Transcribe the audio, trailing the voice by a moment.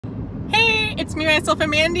it's me, myself,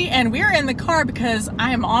 and Mandy, and we're in the car because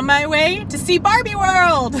I am on my way to see Barbie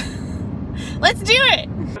World. Let's do it!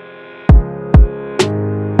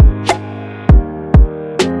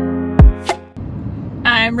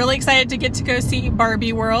 I'm really excited to get to go see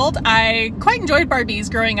Barbie World. I quite enjoyed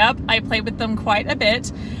Barbies growing up. I played with them quite a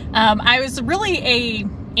bit. I was really a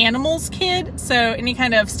animals kid, so any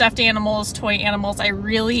kind of stuffed animals, toy animals, I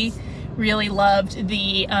really loved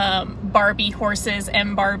the Barbie horses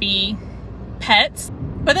and Barbie pets.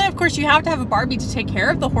 But then of course you have to have a Barbie to take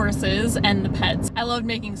care of the horses and the pets. I loved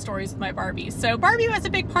making stories with my Barbies. So Barbie was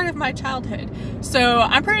a big part of my childhood. So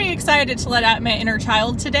I'm pretty excited to let out my inner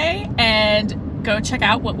child today and go check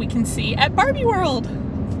out what we can see at Barbie World.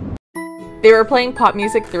 They were playing pop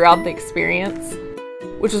music throughout the experience,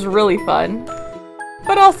 which was really fun,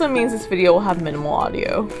 but also means this video will have minimal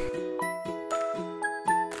audio.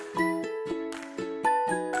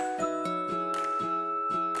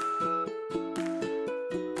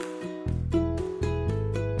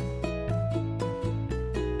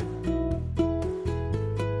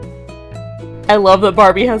 I love that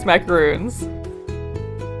Barbie has macaroons.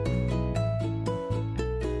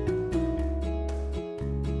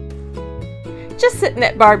 Just sitting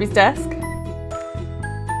at Barbie's desk.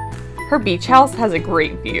 Her beach house has a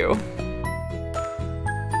great view.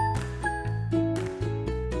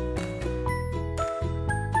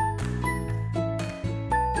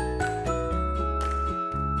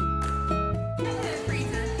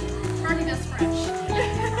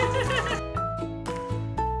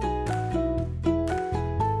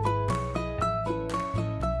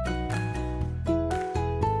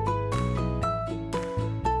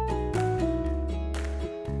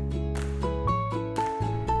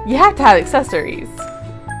 You have to have accessories.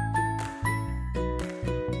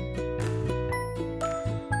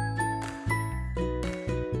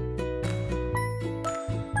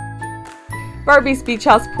 Barbie's beach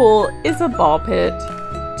house pool is a ball pit.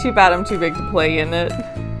 Too bad I'm too big to play in it.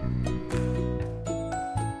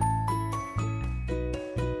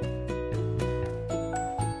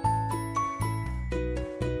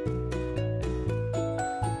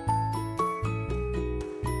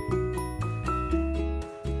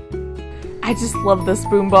 I just love this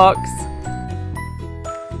boombox.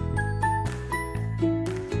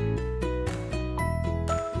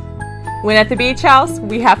 When at the beach house,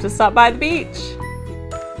 we have to stop by the beach.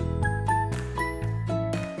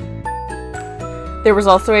 There was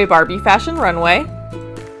also a Barbie fashion runway,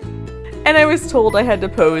 and I was told I had to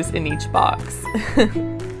pose in each box.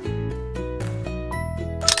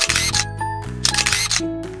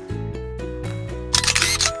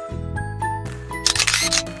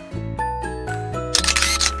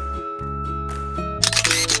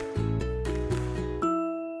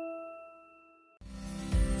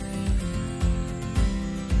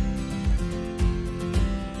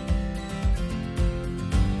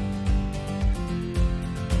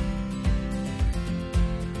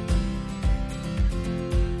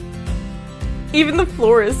 Even the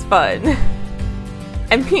floor is fun.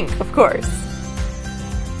 And pink, of course.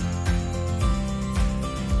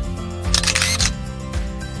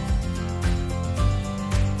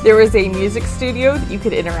 There was a music studio that you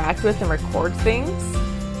could interact with and record things.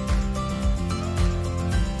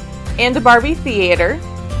 And a Barbie theater.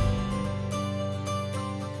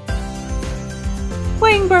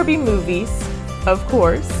 Playing Barbie movies, of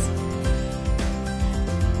course.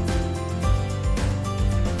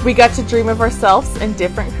 We got to dream of ourselves in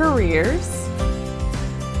different careers.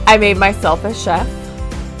 I made myself a chef.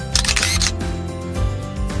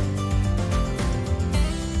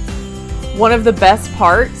 One of the best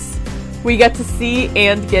parts, we got to see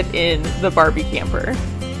and get in the Barbie camper.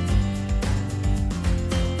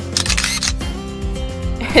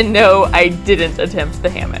 And no, I didn't attempt the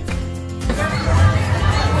hammock.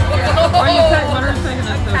 Why are you taking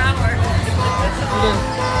that?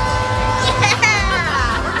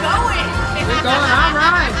 We're going,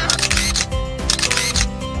 all right.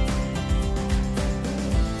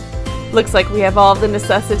 Looks like we have all the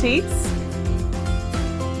necessities.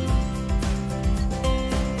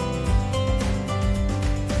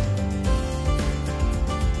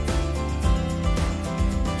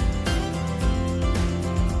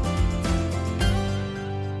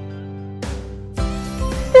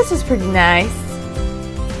 This was pretty nice,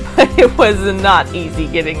 but it was not easy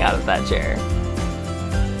getting out of that chair.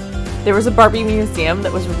 There was a Barbie museum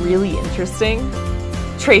that was really interesting,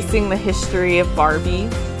 tracing the history of Barbie.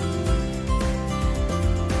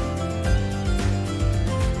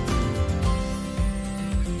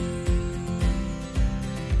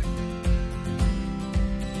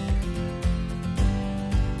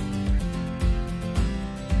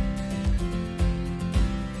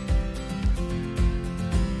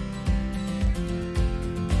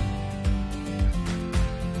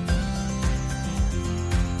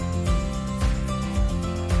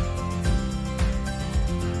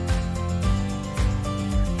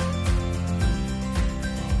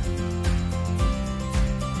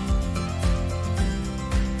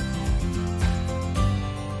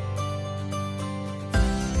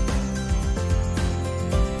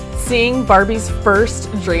 Seeing Barbie's first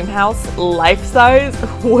dream house life-size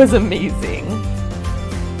was amazing.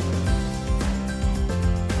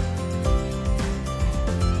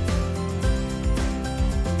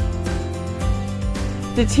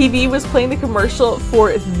 The TV was playing the commercial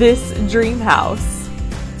for this dream house.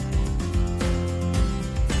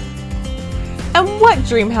 And what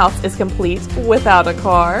dream house is complete without a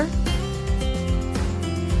car?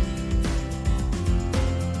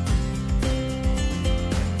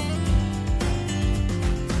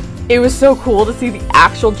 It was so cool to see the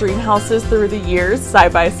actual dream houses through the years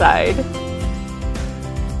side by side.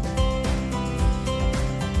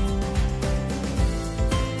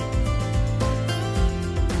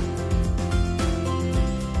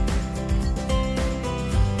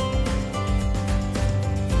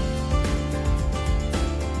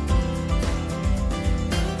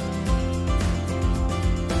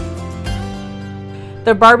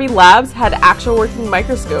 The Barbie labs had actual working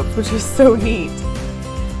microscopes, which was so neat.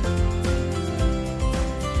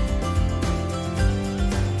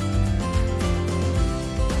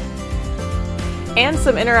 And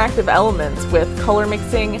some interactive elements with color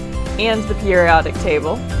mixing and the periodic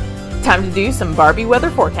table. Time to do some Barbie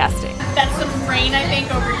weather forecasting. That's some rain, I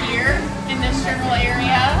think, over here in this general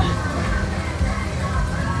area.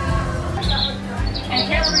 And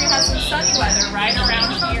here we're going to have some sunny weather right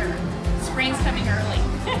around here. Spring's coming early.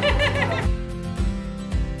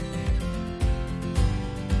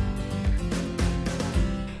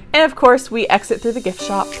 And of course, we exit through the gift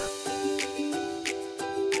shop.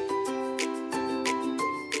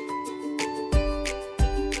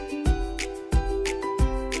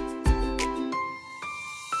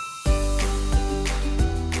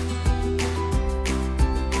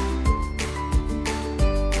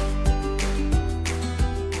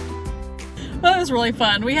 Well, it was really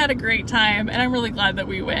fun. We had a great time, and I'm really glad that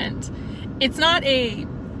we went. It's not a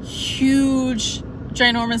huge,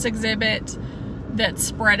 ginormous exhibit that's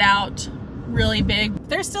spread out really big.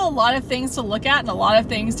 There's still a lot of things to look at and a lot of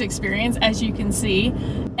things to experience, as you can see.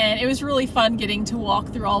 And it was really fun getting to walk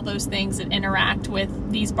through all those things and interact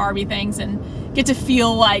with these Barbie things and get to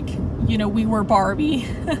feel like, you know, we were Barbie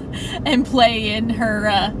and play in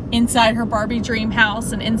her, inside her Barbie dream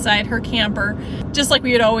house and inside her camper, just like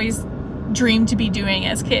we had always dreamed to be doing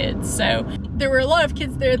as kids. So there were a lot of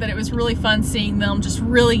kids there that it was really fun seeing them just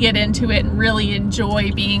really get into it and really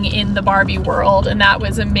enjoy being in the Barbie world, and that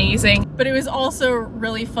was amazing. But it was also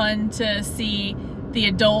really fun to see the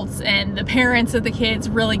adults and the parents of the kids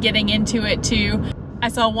really getting into it too. I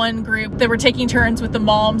saw one group that were taking turns with the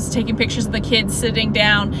moms taking pictures of the kids sitting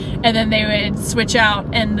down, and then they would switch out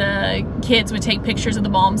and the kids would take pictures of the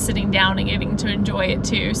moms sitting down and getting to enjoy it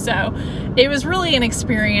too. So it was really an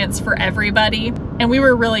experience for everybody, and we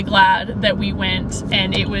were really glad that we went,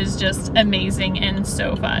 and it was just amazing and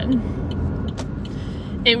so fun.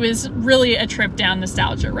 It was really a trip down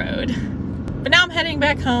nostalgia road. But now I'm heading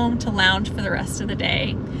back home to lounge for the rest of the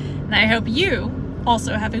day, and I hope you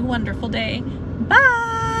also have a wonderful day.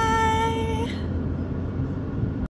 Bye!